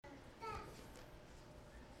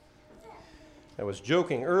I was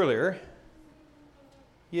joking earlier.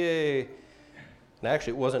 Yay. And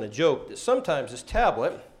actually, it wasn't a joke. Sometimes this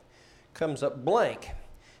tablet comes up blank.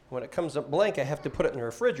 When it comes up blank, I have to put it in the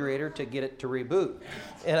refrigerator to get it to reboot.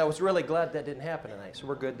 And I was really glad that didn't happen tonight, so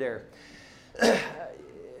we're good there.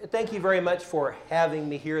 Thank you very much for having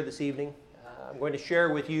me here this evening. I'm going to share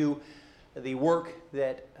with you the work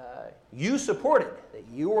that you supported, that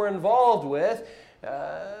you were involved with,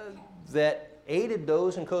 that aided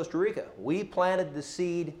those in Costa Rica. We planted the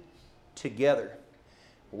seed together.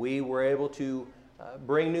 We were able to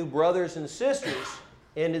bring new brothers and sisters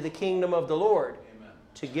into the kingdom of the Lord. Amen.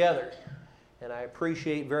 Together. And I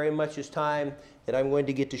appreciate very much this time that I'm going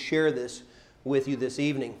to get to share this with you this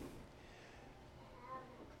evening.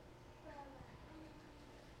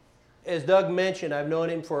 As Doug mentioned, I've known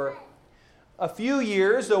him for a few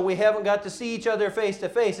years, though we haven't got to see each other face to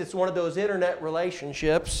face. It's one of those internet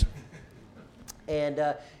relationships. And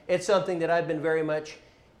it's something that I've been very much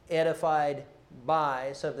edified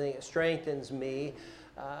by, something that strengthens me.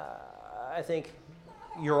 I think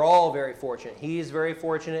you're all very fortunate. He's very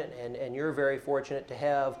fortunate, and you're very fortunate to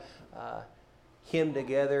have him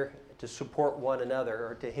together to support one another,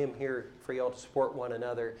 or to him here for y'all to support one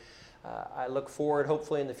another. I look forward,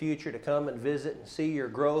 hopefully in the future, to come and visit and see your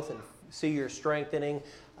growth and see your strengthening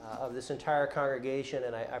of this entire congregation.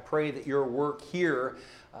 And I pray that your work here,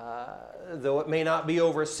 though it may not be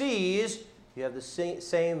overseas, you have the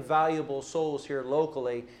same valuable souls here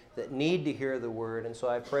locally that need to hear the word. And so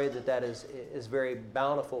I pray that that is very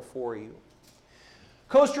bountiful for you.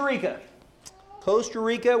 Costa Rica. Costa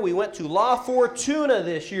Rica, we went to La Fortuna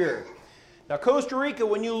this year. Now Costa Rica,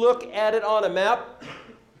 when you look at it on a map,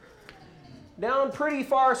 down pretty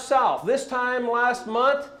far south. This time last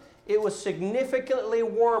month, it was significantly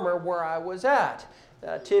warmer where I was at.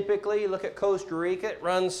 Typically, you look at Costa Rica, it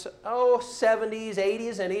runs, 70s,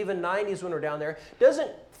 80s, and even 90s when we're down there.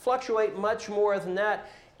 Doesn't fluctuate much more than that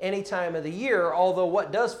any time of the year, although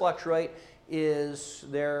what does fluctuate is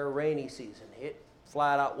their rainy season. It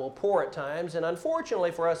flat out will pour at times, and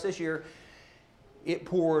unfortunately for us this year, it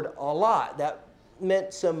poured a lot. That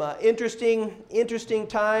meant some interesting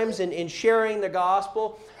times in sharing the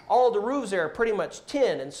gospel. All the roofs there are pretty much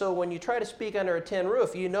tin, and so when you try to speak under a tin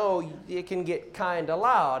roof, you know it can get kind of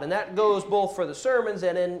loud, and that goes both for the sermons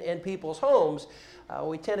and in people's homes.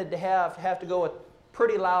 We tended to have to go with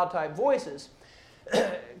pretty loud type voices.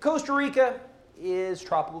 Costa Rica is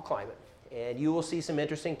tropical climate, and you will see some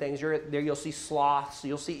interesting things. There you'll see sloths,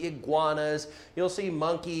 you'll see iguanas, you'll see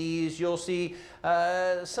monkeys, you'll see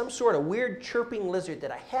some sort of weird chirping lizard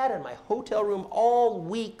that I had in my hotel room all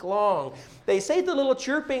week long. They say the little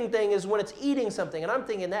chirping thing is when it's eating something, and I'm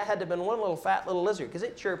thinking that had to have been one little fat little lizard because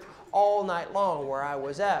it chirped all night long where I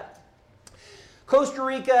was at. Costa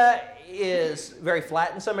Rica is very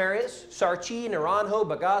flat in some areas. Sarchi, Naranjo,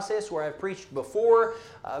 Bagaces, where I've preached before,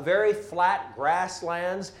 very flat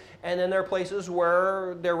grasslands. And then there are places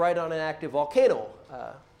where they're right on an active volcano.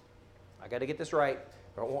 I got to get this right,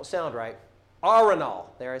 or it won't sound right. Arenal,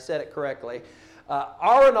 there I said it correctly.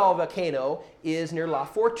 Arenal volcano is near La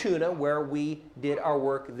Fortuna, where we did our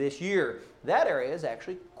work this year. That area is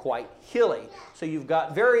actually quite hilly. So you've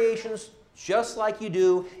got variations just like you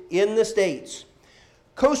do in the States.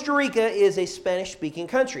 Costa Rica is a Spanish-speaking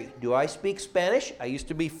country. Do I speak Spanish? I used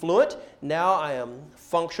to be fluent. Now I am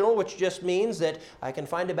functional, which just means that I can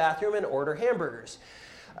find a bathroom and order hamburgers.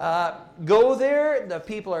 Go there. The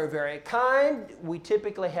people are very kind. We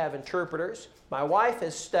typically have interpreters. My wife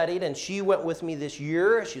has studied, and she went with me this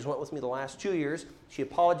year. She's went with me the last 2 years. She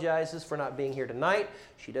apologizes for not being here tonight.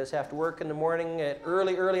 She does have to work in the morning at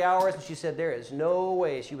early hours, and she said there is no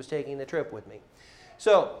way she was taking the trip with me.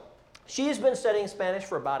 So she has been studying Spanish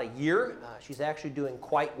for about a year. She's actually doing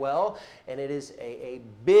quite well, and it is a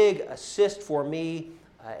big assist for me,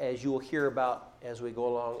 as you will hear about as we go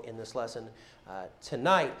along in this lesson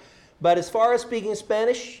tonight. But as far as speaking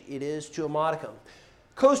Spanish, it is to a modicum.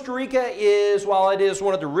 Costa Rica is, while it is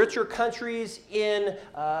one of the richer countries in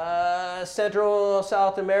Central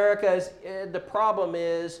South America, the problem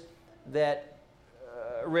is that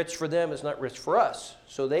rich for them is not rich for us.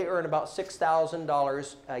 So they earn about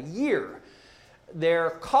 $6,000 a year.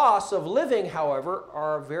 Their costs of living, however,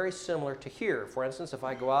 are very similar to here. For instance, if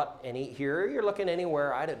I go out and eat here, you're looking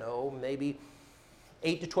anywhere, I don't know, maybe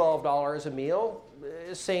 $8 to $12 a meal.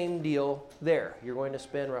 Same deal there. You're going to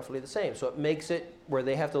spend roughly the same. So it makes it where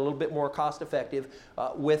they have to a little bit more cost effective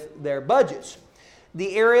with their budgets.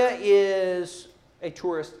 The area is a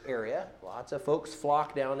tourist area. Lots of folks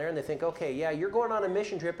flock down there and they think, okay, yeah, you're going on a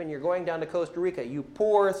mission trip and you're going down to Costa Rica. You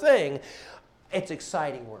poor thing. It's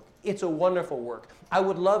exciting work. It's a wonderful work. I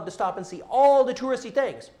would love to stop and see all the touristy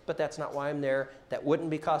things, but that's not why I'm there. That wouldn't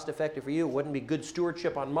be cost effective for you. It wouldn't be good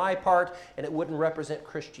stewardship on my part, and it wouldn't represent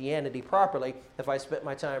Christianity properly if I spent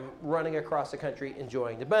my time running across the country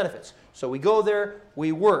enjoying the benefits. So we go there,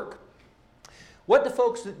 we work. What do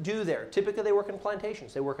folks do there? Typically they work in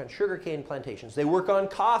plantations. They work on sugarcane plantations. They work on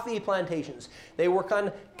coffee plantations. They work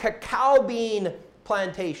on cacao bean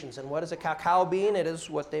plantations. And what is a cacao bean? It is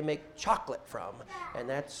what they make chocolate from. And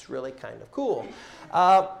that's really kind of cool.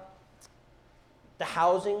 The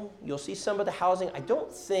housing, you'll see some of the housing. I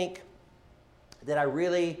don't think that I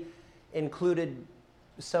really included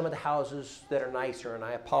some of the houses that are nicer, and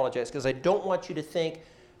I apologize because I don't want you to think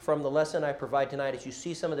from the lesson I provide tonight as you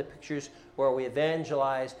see some of the pictures where we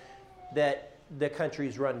evangelize that the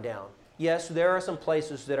country's run down. Yes, there are some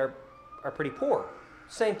places that are pretty poor.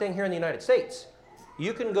 Same thing here in the United States.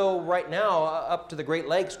 You can go right now up to the Great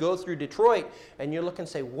Lakes, go through Detroit, and you look and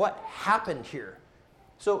say, what happened here?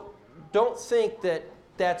 So don't think that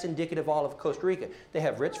that's indicative of all of Costa Rica. They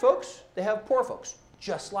have rich folks, they have poor folks,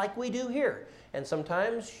 just like we do here. And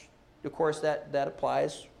sometimes, of course, that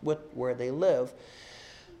applies with where they live.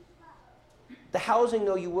 The housing,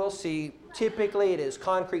 though, you will see, typically it is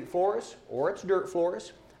concrete floors or it's dirt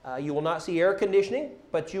floors. You will not see air conditioning,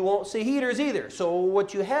 but you won't see heaters either. So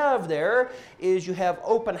what you have there is you have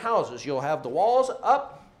open houses. You'll have the walls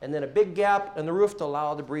up and then a big gap in the roof to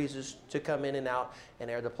allow the breezes to come in and out and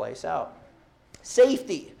air the place out.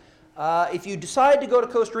 Safety. If you decide to go to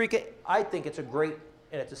Costa Rica, I think it's a great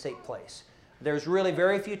and it's a safe place. There's really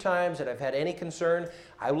very few times that I've had any concern.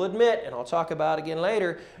 I will admit, and I'll talk about it again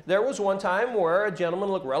later, there was one time where a gentleman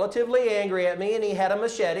looked relatively angry at me and he had a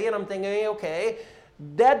machete, and I'm thinking, okay,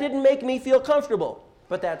 that didn't make me feel comfortable.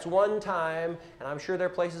 But that's one time, and I'm sure there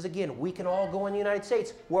are places, again, we can all go in the United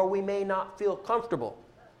States where we may not feel comfortable.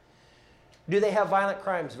 Do they have violent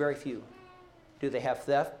crimes? Very few. Do they have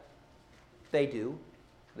theft? They do.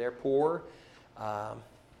 They're poor.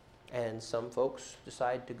 And some folks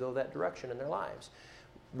decide to go that direction in their lives.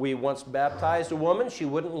 We once baptized a woman. She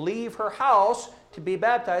wouldn't leave her house to be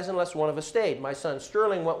baptized unless one of us stayed. My son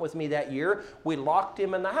Sterling went with me that year. We locked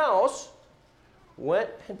him in the house, went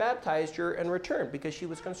and baptized her, and returned because she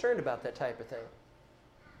was concerned about that type of thing.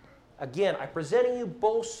 Again, I'm presenting you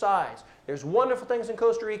both sides. There's wonderful things in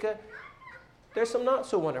Costa Rica. There's some not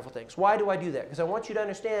so wonderful things. Why do I do that? Because I want you to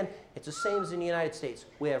understand it's the same as in the United States.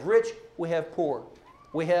 We have rich, we have poor.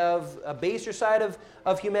 We have a baser side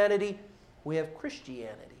of humanity. We have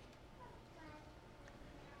Christianity.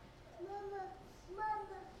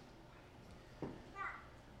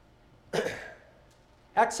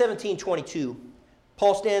 Acts 17:22,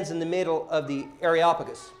 Paul stands in the middle of the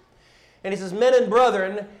Areopagus. And he says, men and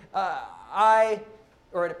brethren, I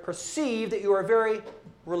perceive that you are very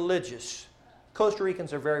religious. Costa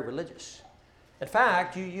Ricans are very religious. In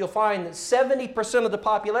fact, you'll find that 70% of the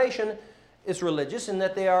population is religious in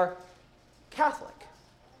that they are Catholic.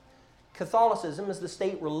 Catholicism is the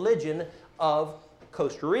state religion of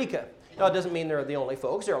Costa Rica. Now, it doesn't mean they're the only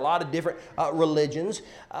folks. There are a lot of different religions.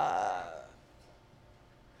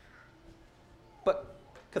 But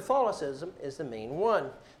Catholicism is the main one.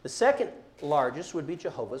 The second largest would be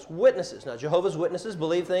Jehovah's Witnesses. Now, Jehovah's Witnesses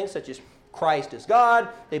believe things such as Christ is God.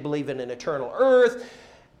 They believe in an eternal earth.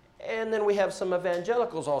 And then we have some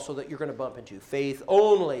evangelicals also that you're going to bump into. Faith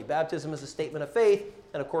only. Baptism is a statement of faith.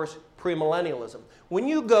 And of course, premillennialism. When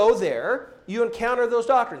you go there, you encounter those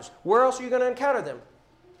doctrines. Where else are you going to encounter them?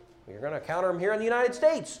 You're going to encounter them here in the United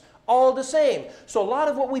States. All the same. So a lot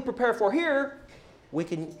of what we prepare for here, we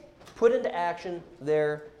can put into action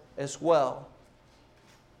there as well.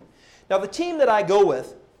 Now, the team that I go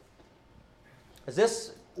with is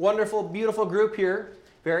this wonderful, beautiful group here.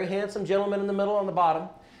 Very handsome gentleman in the middle on the bottom.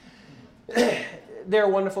 They're a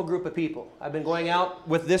wonderful group of people. I've been going out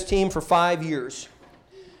with this team for 5 years.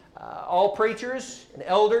 All preachers and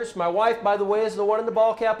elders. My wife, by the way, is the one in the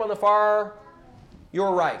ball cap on the far,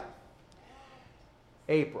 your right.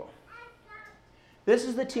 April. This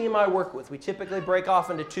is the team I work with. We typically break off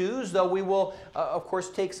into twos, though we will, of course,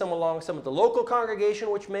 take some along some of the local congregation,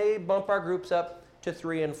 which may bump our groups up to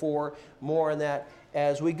 3 and 4. More on that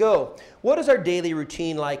as we go. What is our daily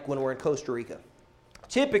routine like when we're in Costa Rica?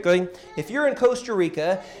 Typically, if you're in Costa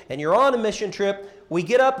Rica and you're on a mission trip, we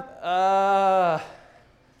get up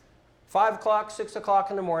 5 o'clock, 6 o'clock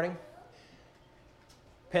in the morning.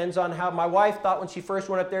 Depends on how my wife thought when she first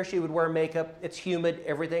went up there she would wear makeup. It's humid,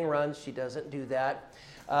 everything runs. She doesn't do that.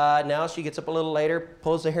 Now she gets up a little later,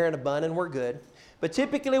 pulls the hair in a bun, and we're good. But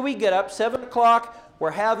typically we get up 7 o'clock,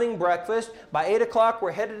 we're having breakfast. By 8 o'clock,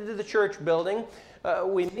 we're headed to the church building.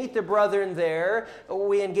 We meet the brethren there.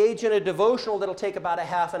 We engage in a devotional that'll take about a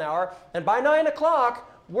half an hour. And by 9 o'clock,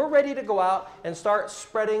 we're ready to go out and start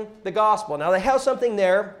spreading the gospel. Now, they have something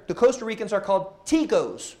there. The Costa Ricans are called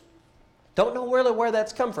ticos. Don't know really where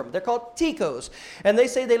that's come from. They're called ticos. And they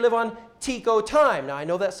say they live on Tico time. Now, I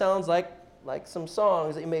know that sounds like some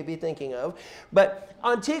songs that you may be thinking of. But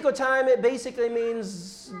on Tico time, it basically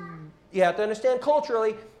means, you have to understand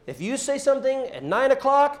culturally, if you say something at 9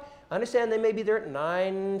 o'clock, understand they may be there at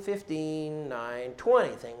 9:15,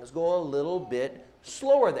 9:20. Things go a little bit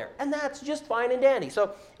slower there. And that's just fine and dandy.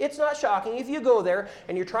 So it's not shocking if you go there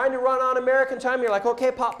and you're trying to run on American time, you're like,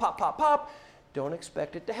 okay, pop, pop, pop, pop. Don't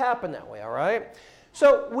expect it to happen that way, all right?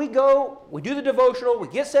 So we go, we do the devotional, we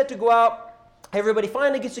get set to go out. Everybody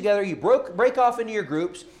finally gets together. You break off into your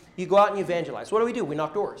groups. You go out and you evangelize. What do? We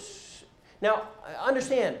knock doors. Now,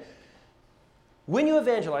 understand, when you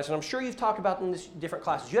evangelize, and I'm sure you've talked about in different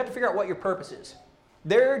classes, you have to figure out what your purpose is.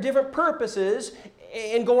 There are different purposes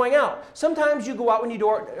in going out. Sometimes you go out when you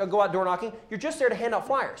go out door knocking, you're just there to hand out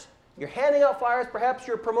flyers. You're handing out flyers, perhaps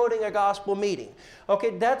you're promoting a gospel meeting.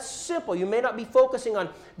 Okay, that's simple. You may not be focusing on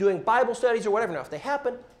doing Bible studies or whatever. Now, if they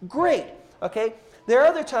happen, great. Okay, there are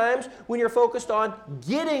other times when you're focused on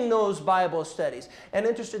getting those Bible studies and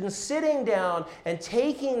interested in sitting down and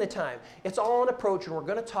taking the time. It's all an approach, and we're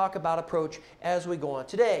going to talk about approach as we go on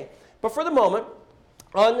today. But for the moment,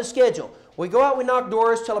 on the schedule, we go out, we knock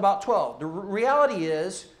doors till about 12. The reality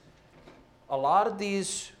is, a lot of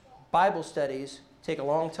these Bible studies take a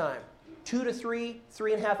long time. 2 to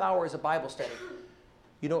 3.5 hours of Bible study.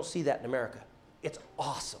 You don't see that in America. It's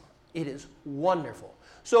awesome. It is wonderful.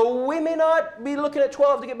 So we may not be looking at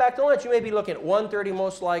 12 to get back to lunch. You may be looking at 1:30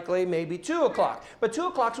 most likely, maybe 2 o'clock. But 2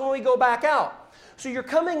 o'clock is when we go back out. So you're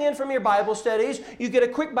coming in from your Bible studies. You get a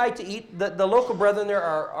quick bite to eat. The local brethren there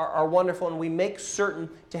are wonderful, and we make certain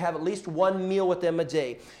to have at least one meal with them a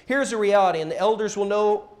day. Here's the reality, and the elders will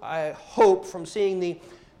know, I hope, from seeing the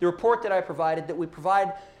report that I provided, that we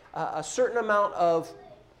provide a certain amount of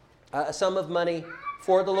a sum of money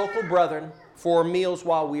for the local brethren for meals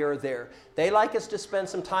while we are there. They like us to spend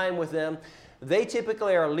some time with them. They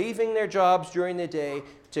typically are leaving their jobs during the day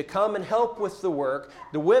to come and help with the work.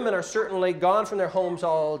 The women are certainly gone from their homes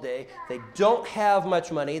all day. They don't have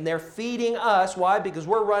much money, and they're feeding us. Why? Because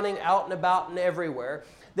we're running out and about and everywhere.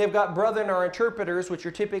 They've got brethren, our interpreters, which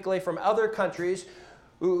are typically from other countries,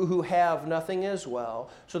 who have nothing as well.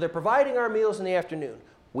 So they're providing our meals in the afternoon.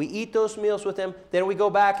 We eat those meals with them, then we go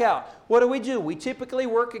back out. What do? We typically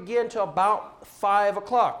work again till about 5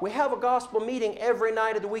 o'clock. We have a gospel meeting every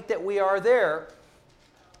night of the week that we are there,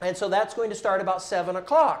 and so that's going to start about 7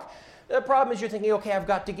 o'clock. The problem is you're thinking, okay, I've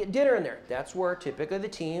got to get dinner in there. That's where typically the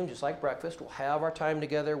team, just like breakfast, will have our time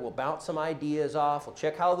together. We'll bounce some ideas off. We'll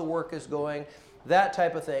check how the work is going, that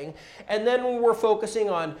type of thing. And then we're focusing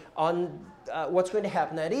on what's going to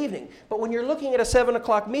happen that evening. But when you're looking at a 7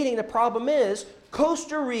 o'clock meeting, the problem is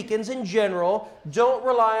Costa Ricans in general don't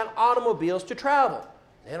rely on automobiles to travel.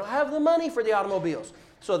 They don't have the money for the automobiles.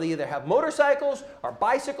 So they either have motorcycles or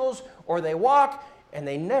bicycles, or they walk, and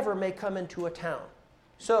they never may come into a town.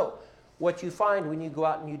 So what you find when you go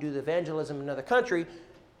out and you do the evangelism in another country,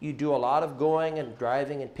 you do a lot of going and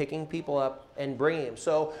driving and picking people up and bringing them.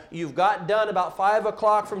 So you've got done about 5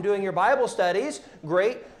 o'clock from doing your Bible studies.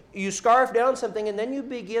 Great. You scarf down something, and then you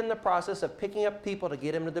begin the process of picking up people to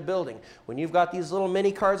get them to the building. When you've got these little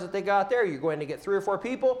mini cars that they got there, you're going to get 3 or 4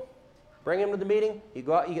 people, bring them to the meeting. You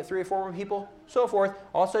go out, you get 3 or 4 more people, so forth.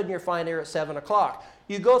 All of a sudden, you're fine there at 7 o'clock.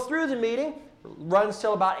 You go through the meeting, runs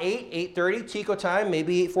till about 8, 8:30, Tico time,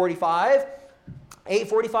 maybe 8:45.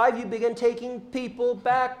 8:45, you begin taking people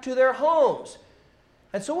back to their homes.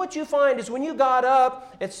 And so what you find is when you got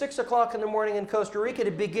up at 6 o'clock in the morning in Costa Rica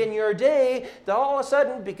to begin your day, that all of a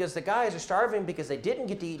sudden, because the guys are starving because they didn't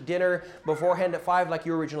get to eat dinner beforehand at 5 like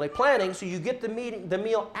you were originally planning, so you get the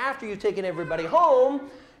meal after you've taken everybody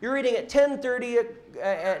home, you're eating at 10:30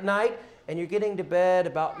 at night, and you're getting to bed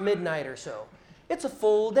about midnight or so. It's a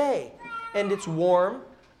full day, and it's warm.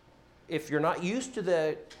 If you're not used to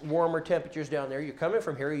the warmer temperatures down there, you're coming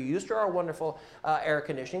from here, you're used to our wonderful air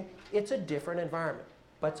conditioning, it's a different environment.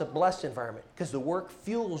 But it's a blessed environment because the work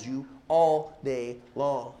fuels you all day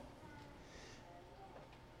long.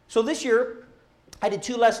 So this year, I did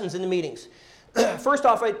 2 lessons in the meetings. First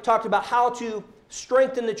off, I talked about how to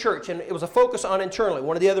strengthen the church, and it was a focus on internally.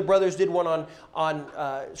 One of the other brothers did one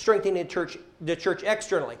on strengthening the church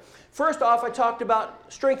externally. First off, I talked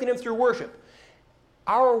about strengthening through worship.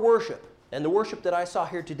 Our worship, and the worship that I saw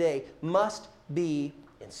here today, must be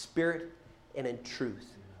in spirit and in truth.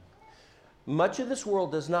 Much of this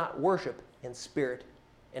world does not worship in spirit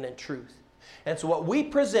and in truth. And so what we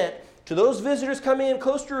present to those visitors coming in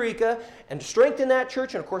Costa Rica and to strengthen that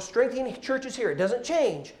church, and of course strengthening churches here, it doesn't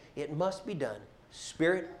change. It must be done.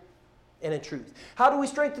 Spirit and in truth. How do we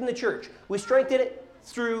strengthen the church? We strengthen it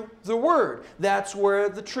through the Word. That's where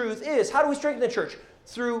the truth is. How do we strengthen the church?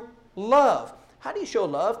 Through love. How do you show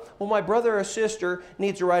love? Well, my brother or sister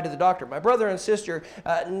needs a ride to the doctor. My brother and sister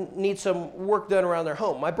need some work done around their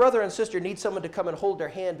home. My brother and sister need someone to come and hold their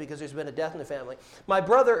hand because there's been a death in the family. My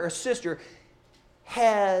brother or sister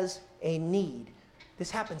has a need. This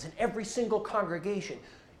happens in every single congregation.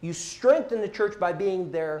 You strengthen the church by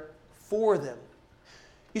being there for them.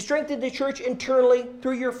 You strengthen the church internally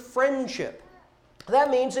through your friendship. That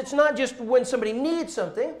means it's not just when somebody needs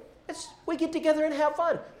something. We get together and have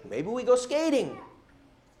fun. Maybe we go skating.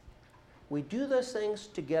 We do those things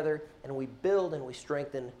together, and we build and we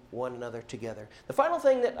strengthen one another together. The final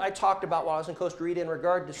thing that I talked about while I was in Costa Rica in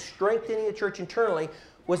regard to strengthening the church internally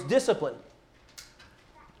was discipline.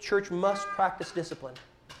 Church must practice discipline.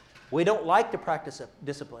 We don't like to practice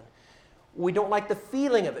discipline. We don't like the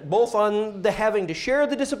feeling of it, both on the having to share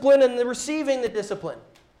the discipline and the receiving the discipline.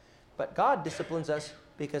 But God disciplines us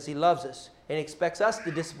because He loves us, and He expects us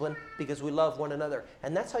to discipline because we love one another.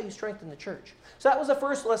 And that's how you strengthen the church. So that was the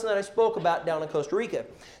first lesson that I spoke about down in Costa Rica.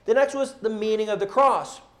 The next was the meaning of the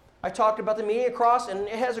cross. I talked about the meaning of the cross, and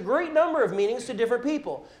it has a great number of meanings to different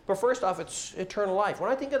people. But first off, it's eternal life.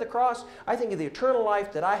 When I think of the cross, I think of the eternal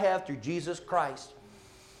life that I have through Jesus Christ.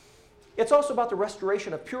 It's also about the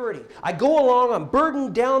restoration of purity. I go along, I'm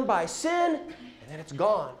burdened down by sin, and then it's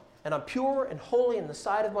gone. And I'm pure and holy in the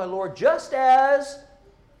sight of my Lord, just as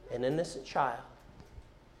an innocent child.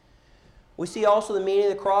 We see also the meaning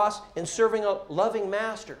of the cross in serving a loving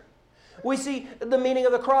master. We see the meaning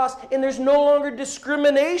of the cross, and there's no longer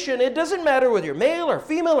discrimination. It doesn't matter whether you're male or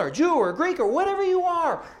female or Jew or Greek or whatever you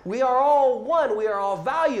are. We are all one. We are all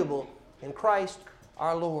valuable in Christ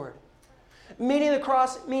our Lord. Meaning of the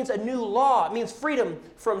cross means a new law. It means freedom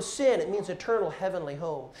from sin. It means eternal heavenly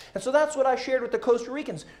home. And so that's what I shared with the Costa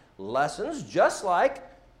Ricans. Lessons just like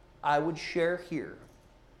I would share here.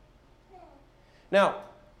 Now,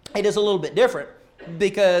 it is a little bit different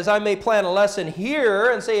because I may plan a lesson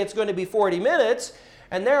here and say it's going to be 40 minutes,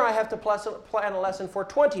 and there I have to plan a lesson for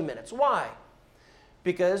 20 minutes. Why?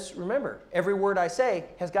 Because, remember, every word I say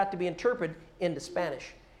has got to be interpreted into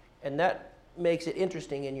Spanish, and that makes it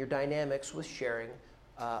interesting in your dynamics with sharing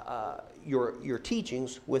your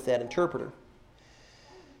teachings with that interpreter.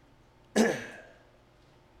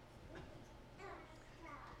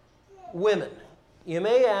 Women, you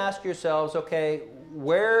may ask yourselves, okay,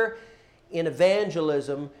 where in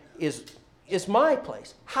evangelism is my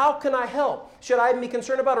place? How can I help? Should I be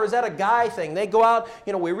concerned about it, or is that a guy thing? They go out,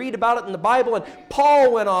 we read about it in the Bible, and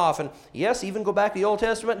Paul went off, and yes, even go back to the Old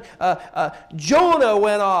Testament, Jonah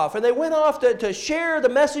went off, and they went off to share the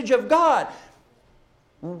message of God.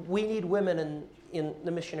 We need women in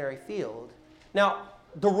the missionary field. Now,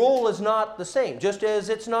 the role is not the same, just as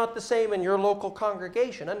it's not the same in your local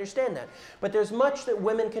congregation. Understand that. But there's much that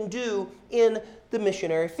women can do in the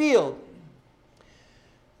missionary field.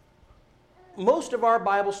 Most of our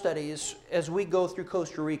Bible studies, as we go through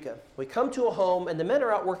Costa Rica, we come to a home and the men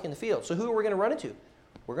are out working the field. So who are we going to run into?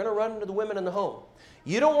 We're going to run into the women in the home.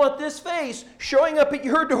 You don't want this face showing up at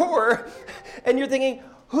your door and you're thinking,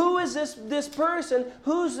 who is this person?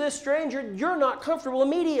 Who's this stranger? You're not comfortable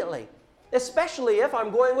immediately. Especially if I'm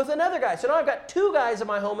going with another guy. So now I've got two guys in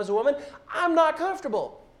my home as a woman. I'm not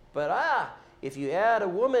comfortable. But if you add a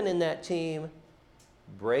woman in that team,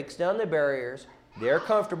 breaks down the barriers. They're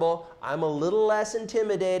comfortable. I'm a little less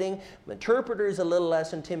intimidating. The interpreter is a little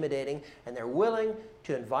less intimidating. And they're willing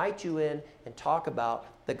to invite you in and talk about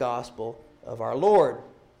the gospel of our Lord.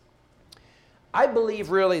 I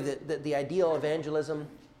believe really that the ideal evangelism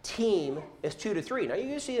team is 2 to 3. Now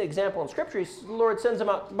you see an example in Scripture. The Lord sends them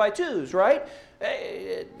out by twos, right?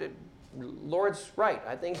 Lord's right.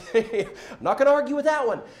 I think I'm not going to argue with that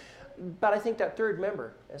one. But I think that third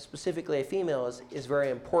member, specifically a female, is very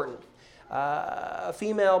important. A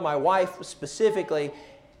female, my wife specifically,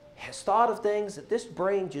 has thought of things that this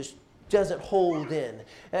brain just doesn't hold in.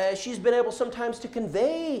 She's been able sometimes to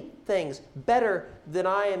convey things better than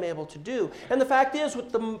I am able to do. And the fact is,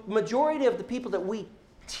 with the majority of the people that we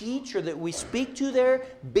teach or that we speak to there,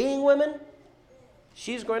 being women,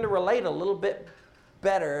 she's going to relate a little bit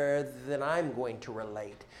better than I'm going to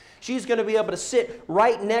relate. She's going to be able to sit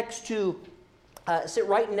right next to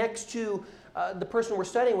the person we're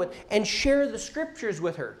studying with and share the Scriptures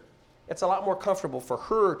with her. It's a lot more comfortable for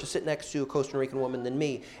her to sit next to a Costa Rican woman than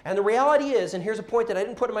me. And the reality is, and here's a point that I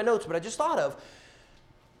didn't put in my notes, but I just thought of,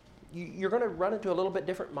 you're going to run into a little bit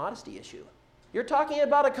different modesty issue. You're talking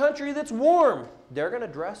about a country that's warm. They're going to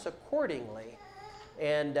dress accordingly.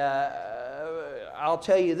 And I'll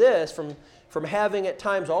tell you this, from having at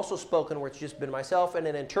times also spoken where it's just been myself and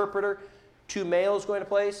an interpreter, 2 males going to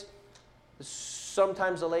place,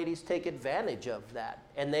 sometimes the ladies take advantage of that.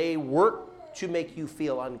 And they work to make you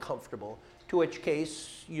feel uncomfortable, to which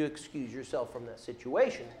case you excuse yourself from that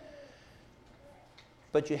situation.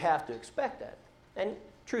 But you have to expect that. And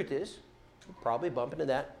truth is, you'll probably bump into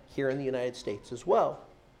that here in the United States as well.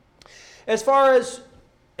 As far as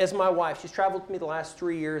my wife, she's traveled with me the last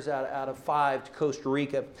 3 years out of 5 to Costa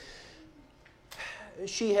Rica.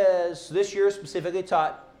 She has, this year specifically,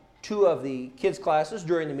 taught 2 of the kids' classes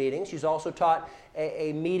during the meeting. She's also taught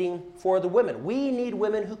a meeting for the women. We need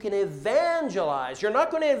women who can evangelize. You're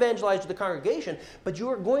not going to evangelize to the congregation, but you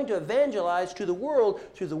are going to evangelize to the world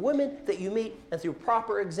through the women that you meet and through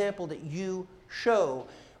proper example that you show.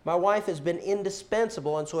 My wife has been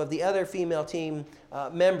indispensable, and so have the other female team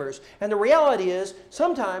members. And the reality is,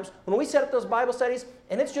 sometimes when we set up those Bible studies,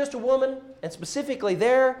 and it's just a woman, and specifically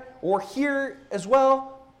there or here as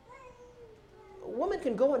well, a woman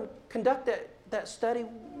can go and conduct that study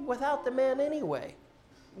without the man anyway.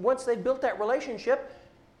 Once they've built that relationship,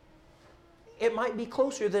 it might be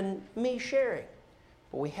closer than me sharing.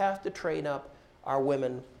 But we have to train up our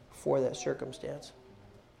women for that circumstance.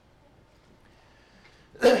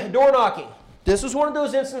 Door knocking. This is one of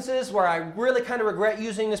those instances where I really kind of regret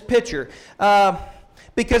using this picture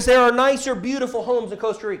because there are nicer, beautiful homes in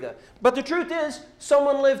Costa Rica. But the truth is,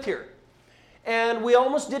 someone lived here. And we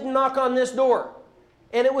almost didn't knock on this door.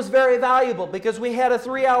 And it was very valuable because we had a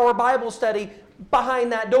 3-hour Bible study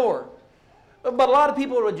behind that door. But a lot of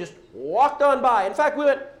people would just walked on by. In fact, we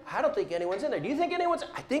went, I don't think anyone's in there. Do you think anyone's?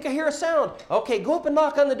 I think I hear a sound. Okay, go up and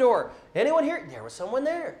knock on the door. Anyone here? There was someone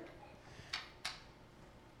there.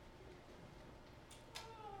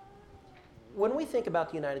 When we think about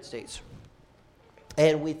the United States,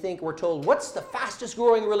 and we're told, what's the fastest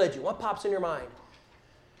growing religion? What pops in your mind?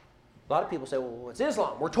 A lot of people say, well, it's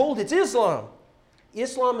Islam. We're told it's Islam.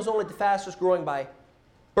 Islam is only the fastest growing by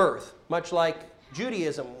birth, much like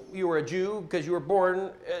Judaism. You were a Jew because you were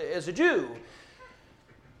born as a Jew.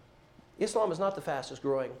 Islam is not the fastest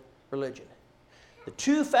growing religion. The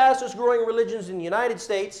 2 fastest growing religions in the United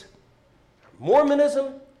States are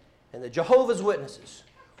Mormonism and the Jehovah's Witnesses.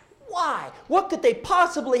 Why? What could they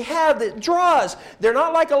possibly have that draws? They're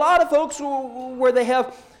not like a lot of folks where they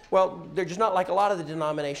have, well, they're just not like a lot of the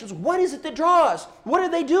denominations. What is it that draws? What are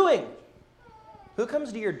they doing? Who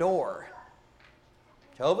comes to your door?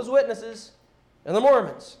 Jehovah's Witnesses and the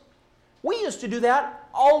Mormons. We used to do that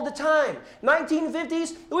all the time.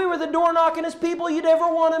 1950s, we were the door-knockingest people you'd ever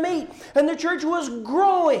want to meet. And the church was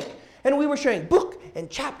growing. And we were sharing book and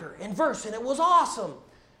chapter and verse, and it was awesome.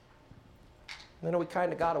 Then we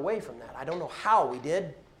kind of got away from that. I don't know how we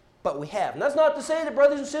did, but we have. And that's not to say that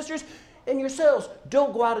brothers and sisters and yourselves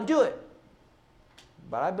don't go out and do it.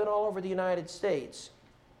 But I've been all over the United States,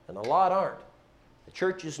 and a lot aren't. The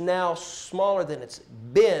church is now smaller than it's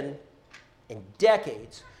been in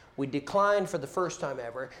decades. We declined for the first time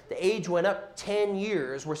ever. The age went up 10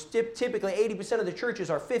 years. We're typically 80% of the churches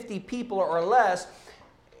are 50 people or less,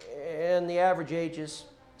 and the average age is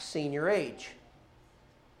senior age.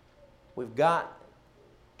 We've got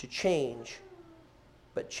to change,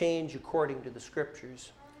 but change according to the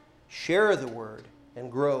Scriptures. Share the Word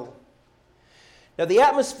and grow. Now, the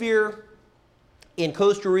atmosphere in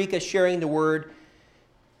Costa Rica sharing the Word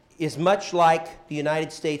is much like the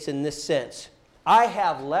United States in this sense. I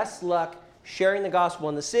have less luck sharing the gospel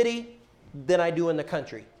in the city than I do in the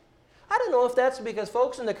country. I don't know if that's because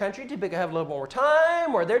folks in the country typically have a little more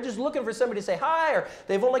time, or they're just looking for somebody to say hi, or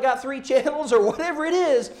they've only got 3 channels, or whatever it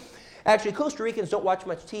is. Actually, Costa Ricans don't watch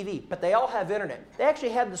much TV, but they all have internet. They actually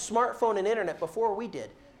had the smartphone and internet before we did.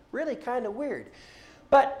 Really kind of weird.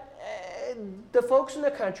 But the folks in the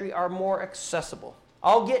country are more accessible.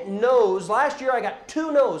 I'll get no's. Last year I got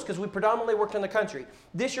 2 no's because we predominantly worked in the country.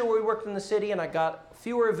 This year we worked in the city and I got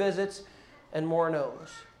fewer visits and more no's.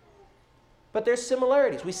 But there's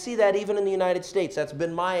similarities. We see that even in the United States. That's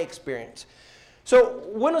been my experience. So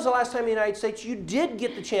when was the last time in the United States you did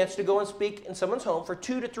get the chance to go and speak in someone's home for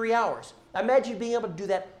 2 to 3 hours? Imagine being able to do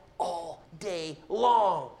that all day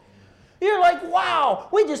long. You're like, wow,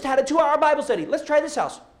 we just had a 2-hour Bible study. Let's try this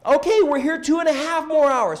house. Okay, we're here 2.5 more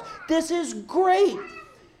hours. This is great.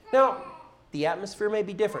 Now, the atmosphere may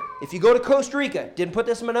be different. If you go to Costa Rica, didn't put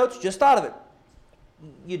this in my notes, just thought of it.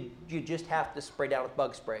 You just have to spray down with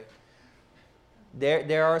bug spray.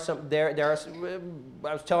 There are some.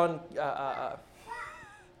 I was telling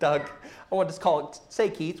Doug. I want to say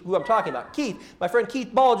Keith, who I'm talking about. Keith, my friend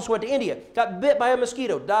Keith Ball just went to India, got bit by a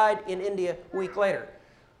mosquito, died in India a week later.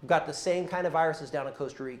 We've got the same kind of viruses down in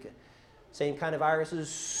Costa Rica. Same kind of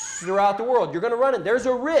viruses throughout the world. You're going to run it. There's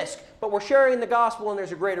a risk, but we're sharing the gospel and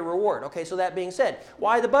there's a greater reward. Okay, so that being said,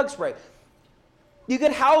 why the bug spray? You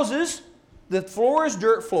get houses, the floor is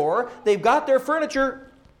dirt floor, they've got their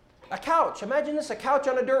furniture, a couch. Imagine this, a couch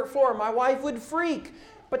on a dirt floor. My wife would freak,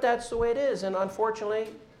 but that's the way it is, and unfortunately,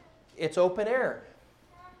 it's open air.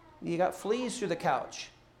 You got fleas through the couch.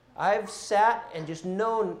 I've sat and just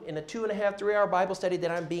known in a 2.5, 3-hour Bible study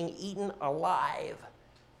that I'm being eaten alive.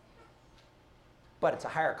 But it's a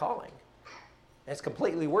higher calling. It's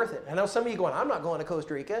completely worth it. I know some of you going, I'm not going to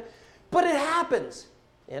Costa Rica, but it happens.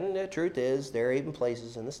 And the truth is, there are even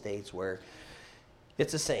places in the States where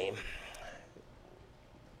it's the same.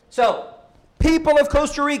 So, people of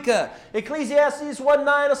Costa Rica, Ecclesiastes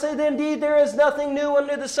 1:9 will say that indeed there is nothing new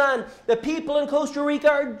under the sun. The people in Costa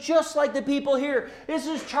Rica are just like the people here. This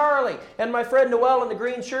is Charlie and my friend Noel in the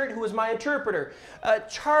green shirt, who was my interpreter.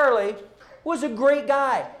 Charlie was a great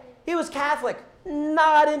guy. He was Catholic,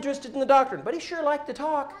 not interested in the doctrine, but he sure liked to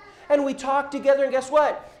talk. And we talked together, and guess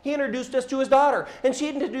what? He introduced us to his daughter, and she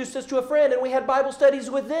introduced us to a friend, and we had Bible studies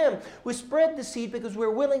with them. We spread the seed because we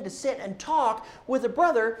were willing to sit and talk with a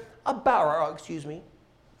brother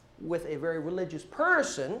with a very religious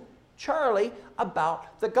person, Charlie,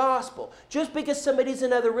 about the gospel. Just because somebody's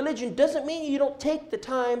in another religion doesn't mean you don't take the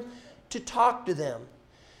time to talk to them.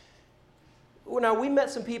 Now, we met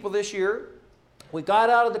some people this year. We got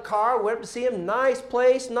out of the car, went up to see them. Nice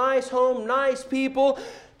place, nice home, nice people.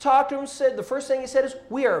 Talked to him, said, the first thing he said is,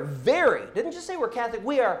 we are very, didn't just say we're Catholic,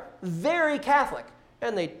 we are very Catholic.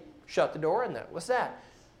 And they shut the door, and that was that.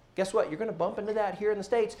 Guess what? You're going to bump into that here in the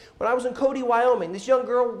States. When I was in Cody, Wyoming, this young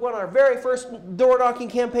girl went on our very first door-knocking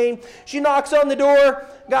campaign. She knocks on the door.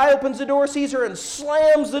 Guy opens the door, sees her, and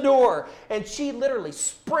slams the door. And she literally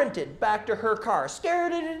sprinted back to her car,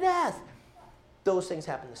 scared her to death. Those things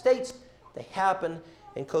happen in the States. They happen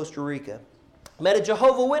in Costa Rica. Met a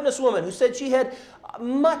Jehovah's Witness woman who said she had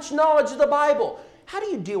much knowledge of the Bible. How do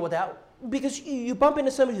you deal with that? Because you bump into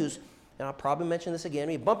somebody who's, and I'll probably mention this again,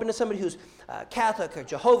 you bump into somebody who's Catholic or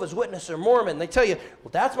Jehovah's Witness or Mormon. They tell you,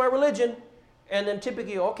 well, that's my religion. And then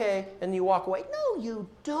typically, okay, and you walk away. No, you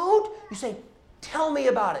don't. You say, tell me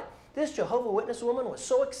about it. This Jehovah's Witness woman was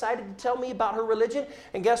so excited to tell me about her religion.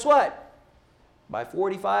 And guess what? By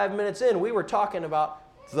 45 minutes in, we were talking about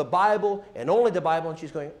the Bible and only the Bible. And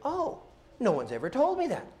she's going, oh, no one's ever told me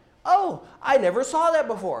that. Oh, I never saw that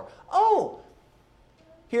before. Oh,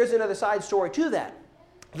 here's another side story to that.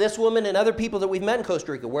 This woman and other people that we've met in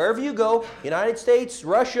Costa Rica, wherever you go, United States,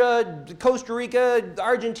 Russia, Costa Rica,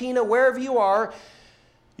 Argentina, wherever you are,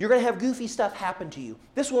 you're going to have goofy stuff happen to you.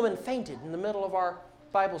 This woman fainted in the middle of our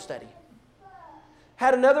Bible study.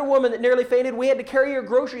 Had another woman that nearly fainted. We had to carry her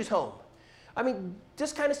groceries home. I mean,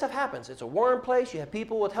 this kind of stuff happens. It's a warm place. You have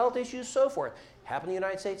people with health issues, so forth. Happened in the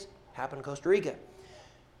United States, happened in Costa Rica.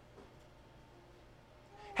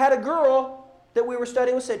 Had a girl that we were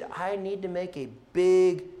studying with said, I need to make a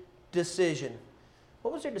big decision.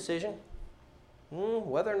 What was her decision?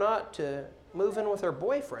 Whether or not to move in with her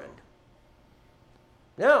boyfriend.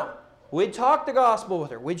 Now, we'd talked the gospel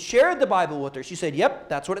with her. We'd shared the Bible with her. She said, yep,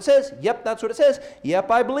 that's what it says. Yep, that's what it says. Yep,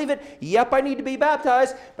 I believe it. Yep, I need to be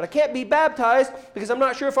baptized. But I can't be baptized because I'm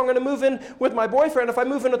not sure if I'm going to move in with my boyfriend. If I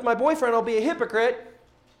move in with my boyfriend, I'll be a hypocrite.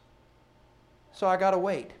 So I got to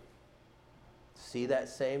wait. See that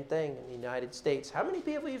same thing in the United States. How many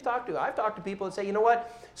people you've talked to? I've talked to people that say, you know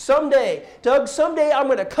what? Someday, Doug, someday I'm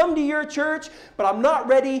going to come to your church, but I'm not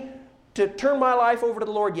ready to turn my life over to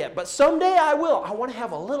the Lord yet. But someday I will. I want to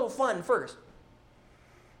have a little fun first.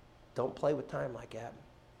 Don't play with time like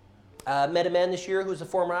that. Met a man this year who's a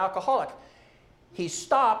former alcoholic. He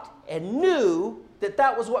stopped and knew that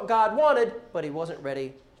that was what God wanted, but he wasn't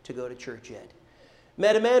ready to go to church yet.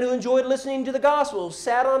 Met a man who enjoyed listening to the gospel,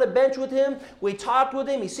 sat on a bench with him, we talked with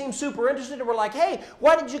him, he seemed super interested, and we're like, hey,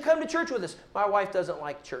 why did you come to church with us? My wife doesn't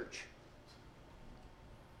like church.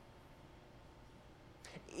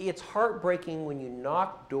 It's heartbreaking when you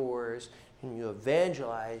knock doors and you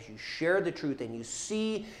evangelize, you share the truth, and you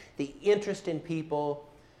see the interest in people,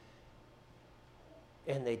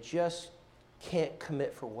 and they just can't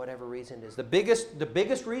commit for whatever reason it is. The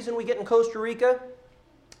biggest reason we get in Costa Rica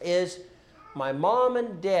is my mom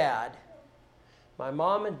and dad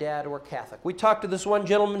were Catholic. We talked to this one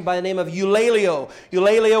gentleman by the name of Eulalio.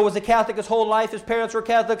 Eulalio was a Catholic his whole life. His parents were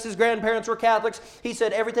Catholics. His grandparents were Catholics. He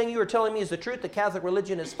said, everything you are telling me is the truth. The Catholic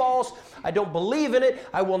religion is false. I don't believe in it.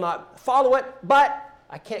 I will not follow it. But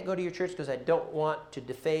I can't go to your church because I don't want to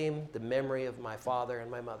defame the memory of my father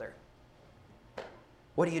and my mother.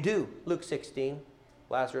 What do? Luke 16,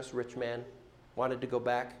 Lazarus, rich man, wanted to go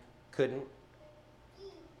back, couldn't.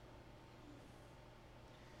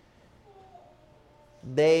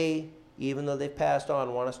 They, even though they've passed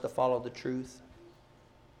on, want us to follow the truth.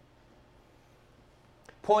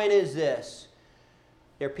 Point is this.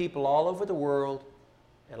 There are people all over the world,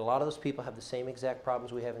 and a lot of those people have the same exact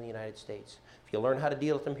problems we have in the United States. If you learn how to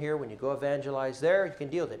deal with them here, when you go evangelize there, you can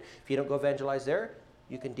deal with it. If you don't go evangelize there,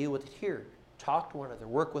 you can deal with it here. Talk to one another,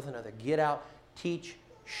 work with another, get out, teach,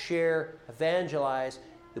 share, evangelize.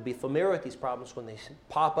 You'll be familiar with these problems. When they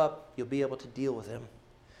pop up, you'll be able to deal with them.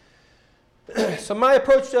 So my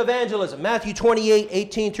approach to evangelism, Matthew 28,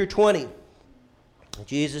 18 through 20.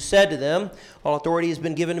 Jesus said to them, all authority has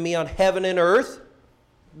been given to me on heaven and earth.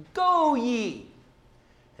 Go ye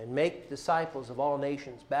and make disciples of all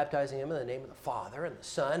nations, baptizing them in the name of the Father and the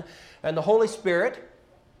Son and the Holy Spirit,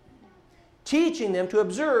 teaching them to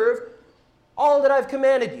observe all that I've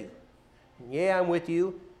commanded you. And yea, I'm with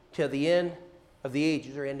you till the end of the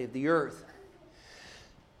ages, or end of the earth.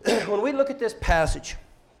 When we look at this passage,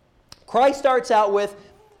 Christ starts out with,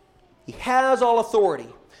 He has all authority.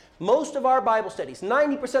 Most of our Bible studies,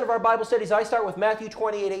 90% of our Bible studies, I start with Matthew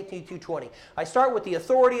 28, 18 through 20. I start with the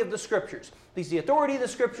authority of the Scriptures. Because the authority of the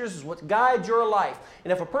Scriptures is what guides your life.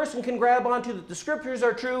 And if a person can grab onto that the Scriptures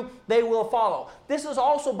are true, they will follow. This is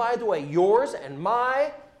also, by the way, yours and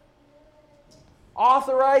my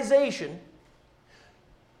authorization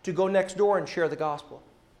to go next door and share the gospel.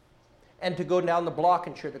 And to go down the block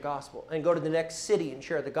and share the gospel, and go to the next city and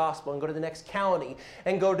share the gospel, and go to the next county,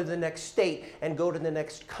 and go to the next state, and go to the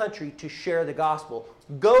next country to share the gospel.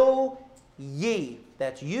 Go ye.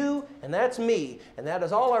 That's you, and that's me, and that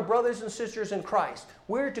is all our brothers and sisters in Christ.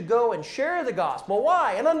 We're to go and share the gospel.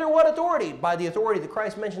 Why? And under what authority? By the authority that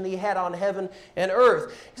Christ mentioned that He had on heaven and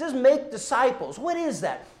earth. He says, make disciples. What is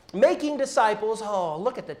that? Making disciples. Oh,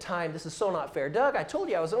 look at the time. This is so not fair. Doug, I told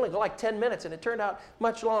you I was only like 10 minutes, and it turned out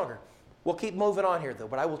much longer. We'll keep moving on here, though,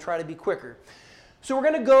 but I will try to be quicker. So we're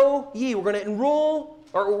going to go ye. We're going to enroll,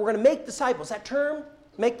 or we're going to make disciples. That term,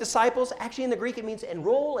 make disciples, actually in the Greek it means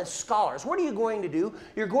enroll as scholars. What are you going to do?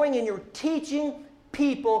 You're going and you're teaching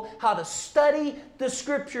people how to study the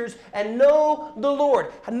Scriptures and know the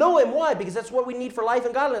Lord. Know Him. Why? Because that's what we need for life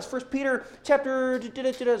and godliness. 2 Peter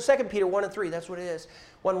 1 and 3. That's what it is.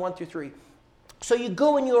 1 through 3. So you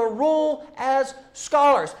go and you enroll as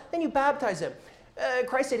scholars. Then you baptize them.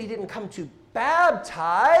 Christ said He didn't come to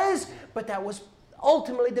baptize, but that was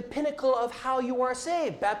ultimately the pinnacle of how you are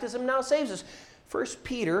saved. Baptism now saves us. 1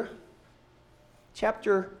 Peter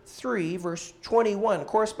chapter 3, verse 21.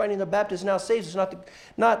 Corresponding to baptism now saves us,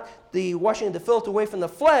 not the washing of the filth away from the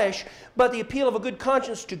flesh, but the appeal of a good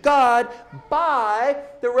conscience to God by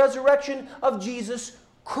the resurrection of Jesus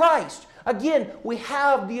Christ. Again, we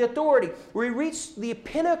have the authority. We reach the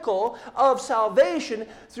pinnacle of salvation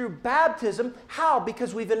through baptism. How?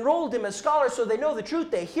 Because we've enrolled them as scholars so they know the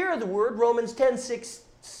truth. They hear the word. Romans 10,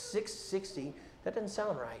 16. That doesn't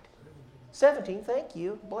sound right. 17, thank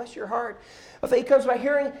you. Bless your heart. Faith comes by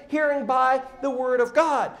hearing, hearing by the word of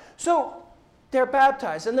God. So they're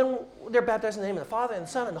baptized. And then they're baptized in the name of the Father and the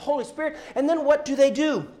Son and the Holy Spirit. And then what do?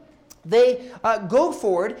 They go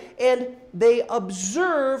forward and they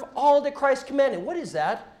observe all that Christ commanded. What is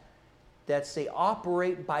that? That's they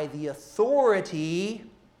operate by the authority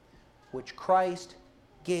which Christ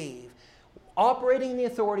gave. Operating in the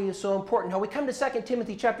authority is so important. Now we come to 2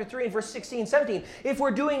 Timothy chapter 3 and verse 16, 17. If we're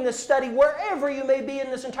doing this study wherever you may be in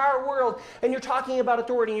this entire world and you're talking about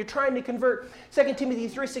authority and you're trying to convert, 2 Timothy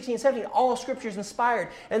 3, 16, 17, all Scripture is inspired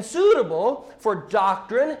and suitable for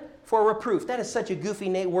doctrine, for reproof. That is such a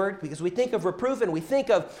goofy word because we think of reproof and we think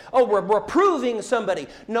of, oh, we're reproving somebody.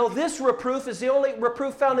 No, this reproof is the only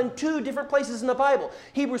reproof found in 2 different places in the Bible.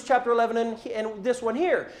 Hebrews chapter 11 and this one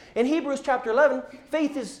here. In Hebrews chapter 11,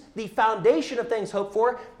 faith is the foundation of things hoped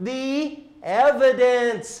for, the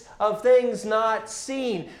evidence of things not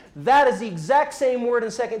seen. That is the exact same word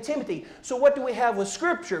in 2 Timothy. So what do we have with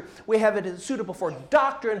Scripture? We have it as suitable for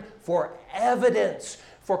doctrine, for evidence,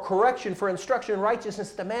 for correction, for instruction in righteousness,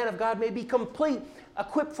 that the man of God may be complete,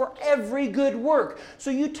 equipped for every good work.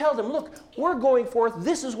 So you tell them, look, we're going forth.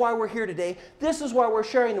 This is why we're here today. This is why we're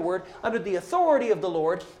sharing the Word under the authority of the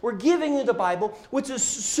Lord. We're giving you the Bible, which is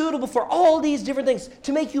suitable for all these different things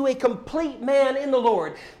to make you a complete man in the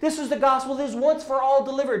Lord. This is the gospel that is once for all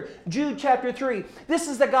delivered. Jude chapter 3. This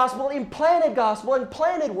is the gospel, implanted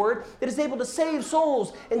Word that is able to save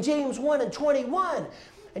souls in James 1 and 21.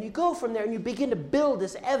 And you go from there and you begin to build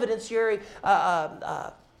this evidentiary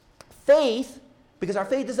faith Because our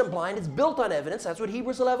faith isn't blind, it's built on evidence. That's what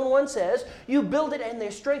Hebrews 11:1 says. You build it and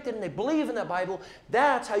they're strengthened and they believe in that Bible.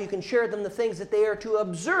 That's how you can share them the things that they are to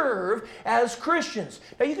observe as Christians.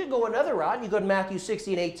 Now you could go another route and you go to Matthew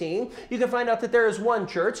 16:18. You can find out that there is one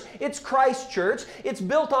church. It's Christ's church. It's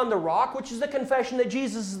built on the rock, which is the confession that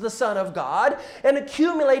Jesus is the Son of God, and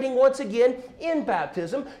accumulating once again in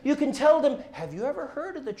baptism. You can tell them, have you ever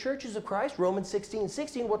heard of the churches of Christ? Romans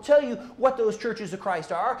 16:16 will tell you what those churches of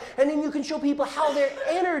Christ are. And then you can show people how they're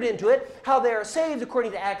entered into it, how they are saved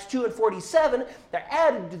according to Acts 2:47. They're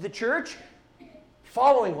added to the church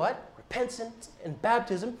following what? Repentance and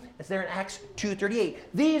baptism. It's there in Acts 2:38.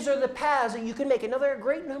 These are the paths that you can make. Another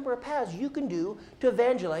great number of paths you can do to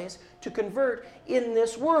evangelize, to convert in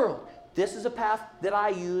this world. This is a path that I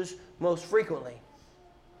use most frequently.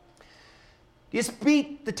 You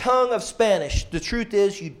speak the tongue of Spanish. The truth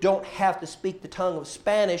is you don't have to speak the tongue of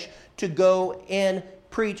Spanish to go and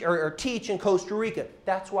preach or teach in Costa Rica.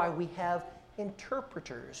 That's why we have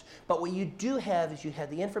interpreters. But what you do have is you have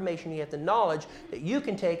the information, you have the knowledge that you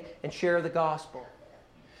can take and share the gospel.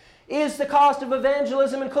 Is the cost of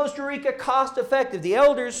evangelism in Costa Rica cost effective? The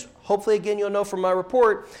elders, hopefully again you'll know from my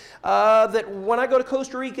report, that when I go to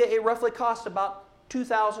Costa Rica, it roughly costs about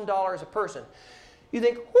 $2,000 a person. You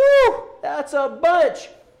think, whew, that's a bunch.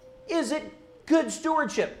 Is it good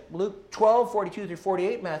stewardship? Luke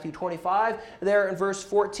 12:42-48, Matthew 25, there in verse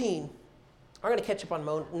 14. I'm going to catch up on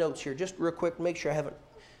notes here just real quick, make sure I haven't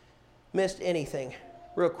missed anything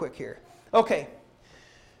real quick here. Okay.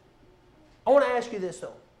 I want to ask you this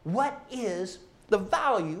though. What is the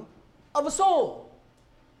value of a soul?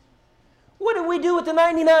 What did we do with the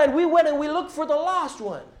 99? We went and we looked for the lost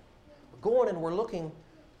one. We're going and we're looking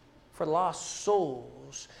for lost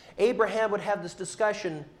souls. Abraham would have this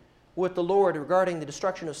discussion with the Lord regarding the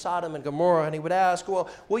destruction of Sodom and Gomorrah, and he would ask, well,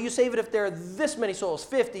 will you save it if there are this many souls,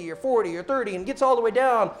 50 or 40 or 30, and gets all the way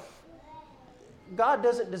down? God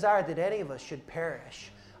doesn't desire that any of us should perish.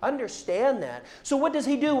 Understand that. So what does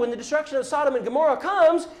he do when the destruction of Sodom and Gomorrah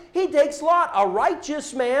comes? He takes Lot, a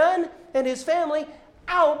righteous man, and his family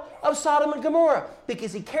out of Sodom and Gomorrah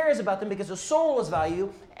because he cares about them, because a soul is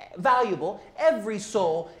valuable. Every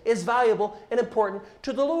soul is valuable and important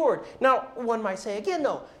to the Lord. Now, one might say again,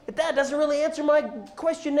 though, that doesn't really answer my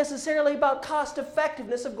question necessarily about cost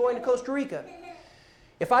effectiveness of going to Costa Rica.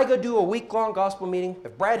 If I go do a week-long gospel meeting,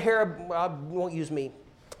 if Brad Harrod, won't use me,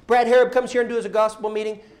 Brad Harrod comes here and does a gospel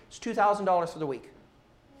meeting, it's $2,000 for the week.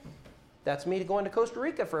 That's me going to Costa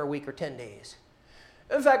Rica for a week or 10 days.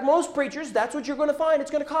 In fact, most preachers, that's what you're going to find.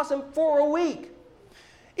 It's going to cost them for a week.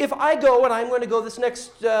 If I go, and I'm going to go this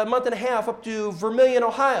next month and a half up to Vermilion,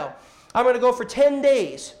 Ohio, I'm going to go for 10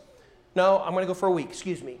 days. No, I'm going to go for a week,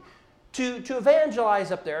 excuse me. To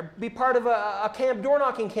evangelize up there, be part of a camp door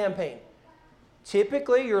knocking campaign.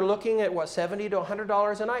 Typically, you're looking at, what, $70 to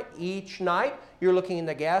 $100 a night each night. You're looking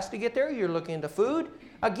into gas to get there. You're looking into food.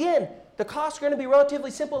 Again, the costs are going to be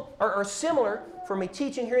relatively simple or similar for me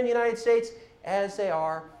teaching here in the United States as they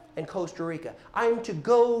are in Costa Rica. I'm to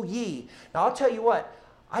go ye. Now, I'll tell you what.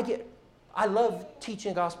 I love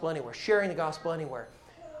teaching the gospel anywhere, sharing the gospel anywhere.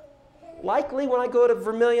 Likely when I go to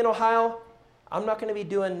Vermilion, Ohio, I'm not going to be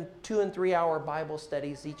doing 2- and 3-hour Bible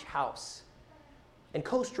studies each house. In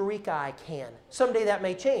Costa Rica, I can. Someday that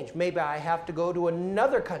may change. Maybe I have to go to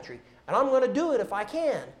another country, and I'm going to do it if I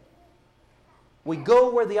can. We go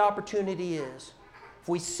where the opportunity is. If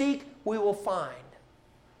we seek, we will find.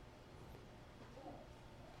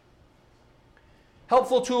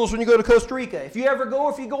 Helpful tools when you go to Costa Rica. If you ever go,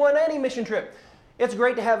 if you go on any mission trip, it's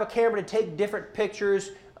great to have a camera to take different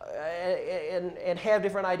pictures and have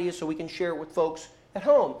different ideas so we can share it with folks at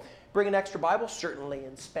home. Bring an extra Bible, certainly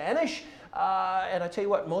in Spanish. And I tell you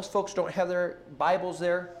what, most folks don't have their Bibles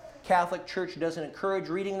there. Catholic Church doesn't encourage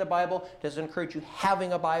reading the Bible, doesn't encourage you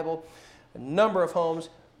having a Bible. A number of homes,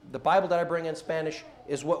 the Bible that I bring in Spanish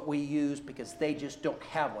is what we use because they just don't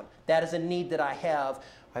have one. That is a need that I have.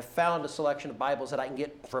 I found a selection of Bibles that I can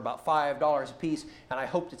get for about $5 a piece, and I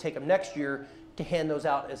hope to take them next year to hand those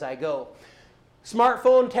out as I go.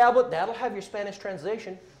 Smartphone, tablet, that'll have your Spanish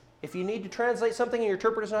translation. If you need to translate something and your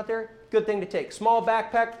interpreter's not there, good thing to take. Small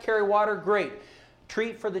backpack to carry water, great.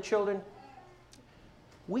 Treat for the children.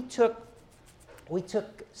 We took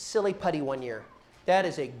silly putty one year. That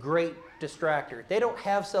is a great distractor. They don't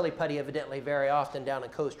have silly putty evidently very often down in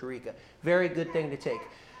Costa Rica. Very good thing to take.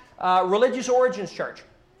 Religious origins chart.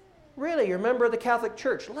 Really, you're a member of the Catholic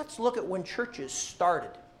Church. Let's look at when churches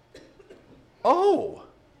started. Oh,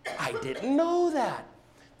 I didn't know that.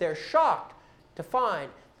 They're shocked to find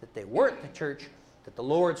that they weren't the church that the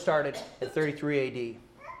Lord started in 33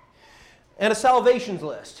 AD. And a salvations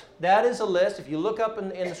list. That is a list. If you look up in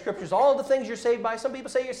the scriptures, all of the things you're saved by. Some people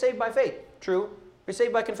say you're saved by faith. True. You're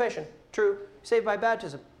saved by confession. True. You're saved by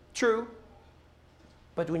baptism. True.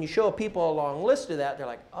 But when you show people a long list of that, they're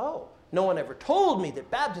like, oh, no one ever told me that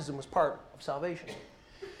baptism was part of salvation.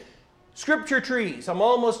 Scripture trees. I'm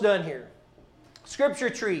almost done here. Scripture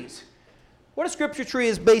trees. What a scripture tree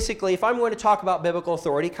is basically, if I'm going to talk about biblical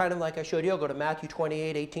authority, kind of like I showed you, I'll go to Matthew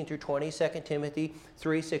 28, 18 through 20, 2 Timothy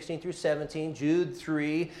 3, 16 through 17, Jude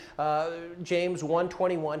 3, James 1,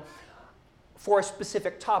 21, for a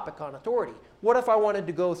specific topic on authority. What if I wanted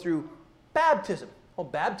to go through baptism? Well,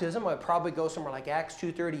 baptism, I'd probably go somewhere like Acts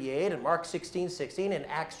 2:38 and Mark 16:16 and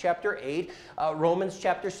Acts chapter 8, Romans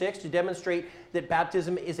chapter 6 to demonstrate that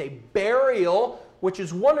baptism is a burial, which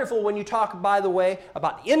is wonderful when you talk, by the way,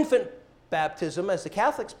 about infant baptism as the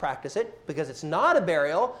Catholics practice it, because it's not a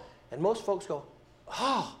burial, and most folks go,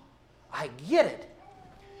 oh, I get it.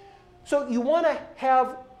 So you want to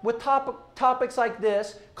have, with topics like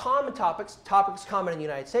this, common topics common in the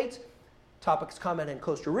United States, topics common in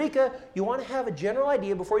Costa Rica, you want to have a general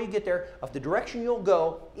idea before you get there of the direction you'll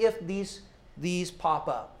go if these pop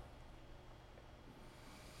up.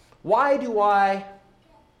 Why do I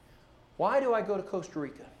go to Costa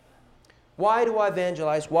Rica? Why do I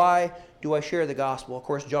evangelize? Why do I share the gospel? Of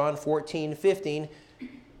course, John 14:15.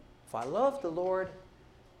 If I love the Lord,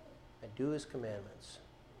 I do His commandments.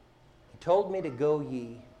 He told me to go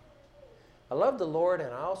ye. I love the Lord,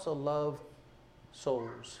 and I also love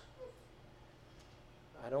souls.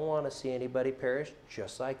 I don't want to see anybody perish,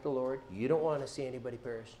 just like the Lord. You don't want to see anybody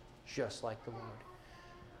perish, just like the Lord.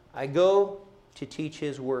 I go to teach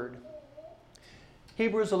His word.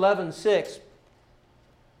 Hebrews 11:6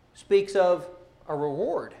 speaks of a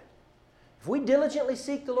reward. If we diligently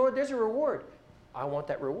seek the Lord, there's a reward. I want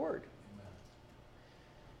that reward.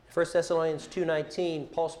 1 Thessalonians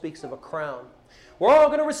 2:19, Paul speaks of a crown. We're all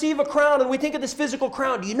going to receive a crown, and we think of this physical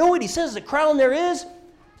crown. Do you know what he says the crown there is?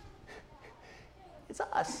 It's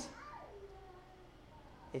us.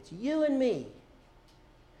 It's you and me.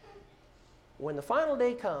 When the final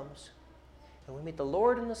day comes, and we meet the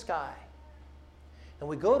Lord in the sky, and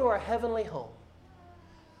we go to our heavenly home,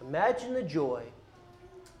 imagine the joy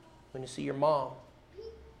when you see your mom,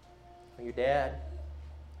 or your dad,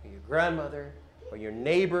 or your grandmother, or your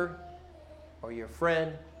neighbor, or your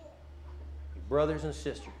friend, your brothers and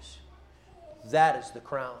sisters. That is the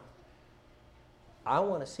crown. I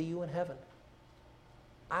want to see you in heaven.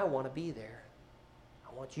 I want to be there.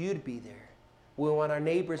 I want you to be there. We want our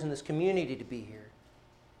neighbors in this community to be here.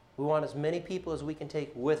 We want as many people as we can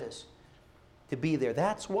take with us to be there.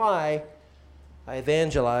 That's why I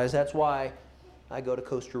evangelize. That's why I go to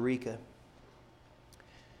Costa Rica.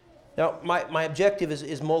 Now, my objective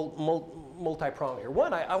is multi-pronged here.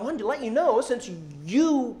 One, I wanted to let you know, since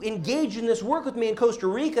you engaged in this work with me in Costa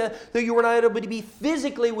Rica, though you were not able to be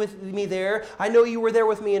physically with me there, I know you were there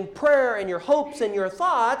with me in prayer and your hopes and your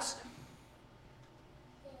thoughts.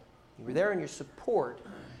 You were there in your support.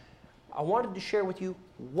 I wanted to share with you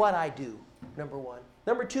what I do, number one.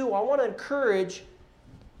 Number two, I want to encourage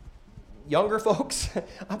younger folks.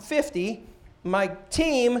 I'm 50. My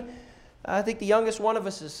team, I think the youngest one of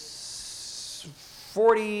us is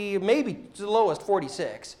 40, maybe the lowest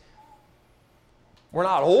 46. We're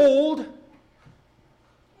not old.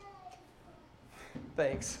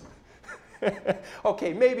 Thanks.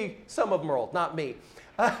 Okay, maybe some of them are old, not me.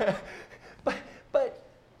 But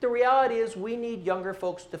the reality is we need younger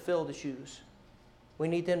folks to fill the shoes. We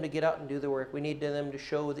need them to get out and do the work. We need them to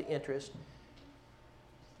show the interest.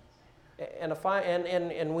 And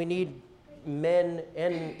we need men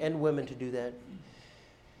and women to do that.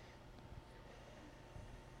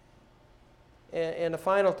 And the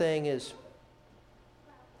final thing is,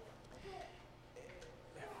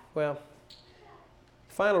 well,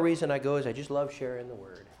 the final reason I go is I just love sharing the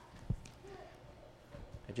Word.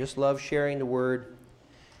 I just love sharing the Word.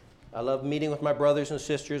 I love meeting with my brothers and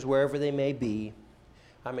sisters wherever they may be.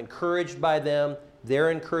 I'm encouraged by them. They're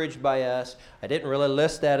encouraged by us. I didn't really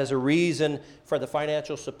list that as a reason for the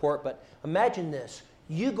financial support, but imagine this.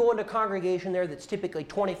 You go into a congregation there that's typically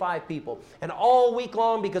 25 people, and all week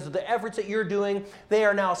long, because of the efforts that you're doing, they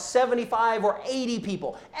are now 75 or 80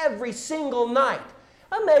 people every single night.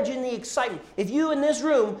 Imagine the excitement. If you in this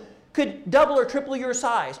room could double or triple your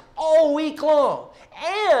size all week long,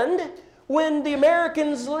 and when the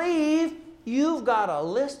Americans leave, you've got a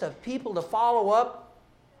list of people to follow up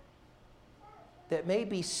that may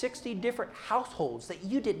be 60 different households that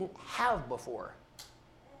you didn't have before.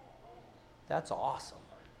 That's awesome.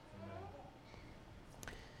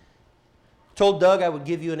 Told Doug I would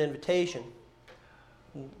give you an invitation.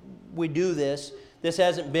 We do this. This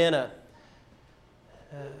hasn't been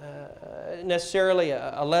necessarily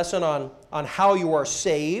a lesson on how you are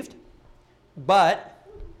saved, but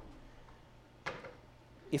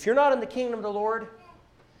if you're not in the kingdom of the Lord,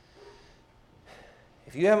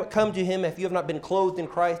 if you haven't come to Him, if you have not been clothed in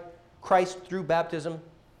Christ through baptism,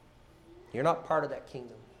 you're not part of that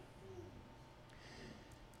kingdom.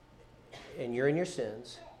 And you're in your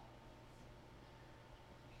sins.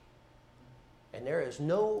 And there is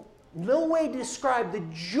no way to describe the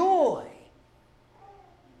joy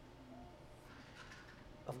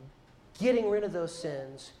of getting rid of those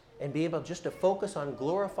sins and be able just to focus on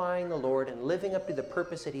glorifying the Lord and living up to the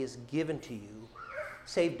purpose that He has given to you,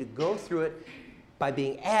 saved to go through it by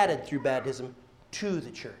being added through baptism to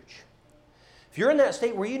the church. If you're in that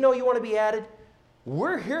state where you know you want to be added,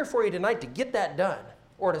 we're here for you tonight to get that done,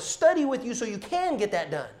 or to study with you so you can get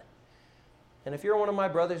that done. And if you're one of my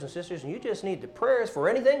brothers and sisters and you just need the prayers for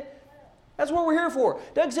anything, that's what we're here for.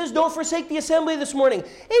 Doug says, don't forsake the assembly this morning.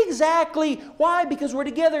 Exactly. Why? Because we're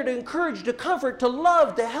together to encourage, to comfort, to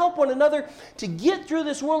love, to help one another, to get through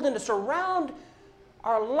this world and to surround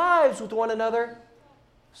our lives with one another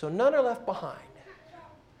so none are left behind.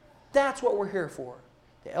 That's what we're here for.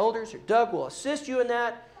 The elders or Doug will assist you in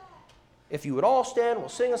that. If you would all stand, we'll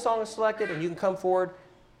sing a song as selected, and you can come forward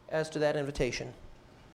as to that invitation.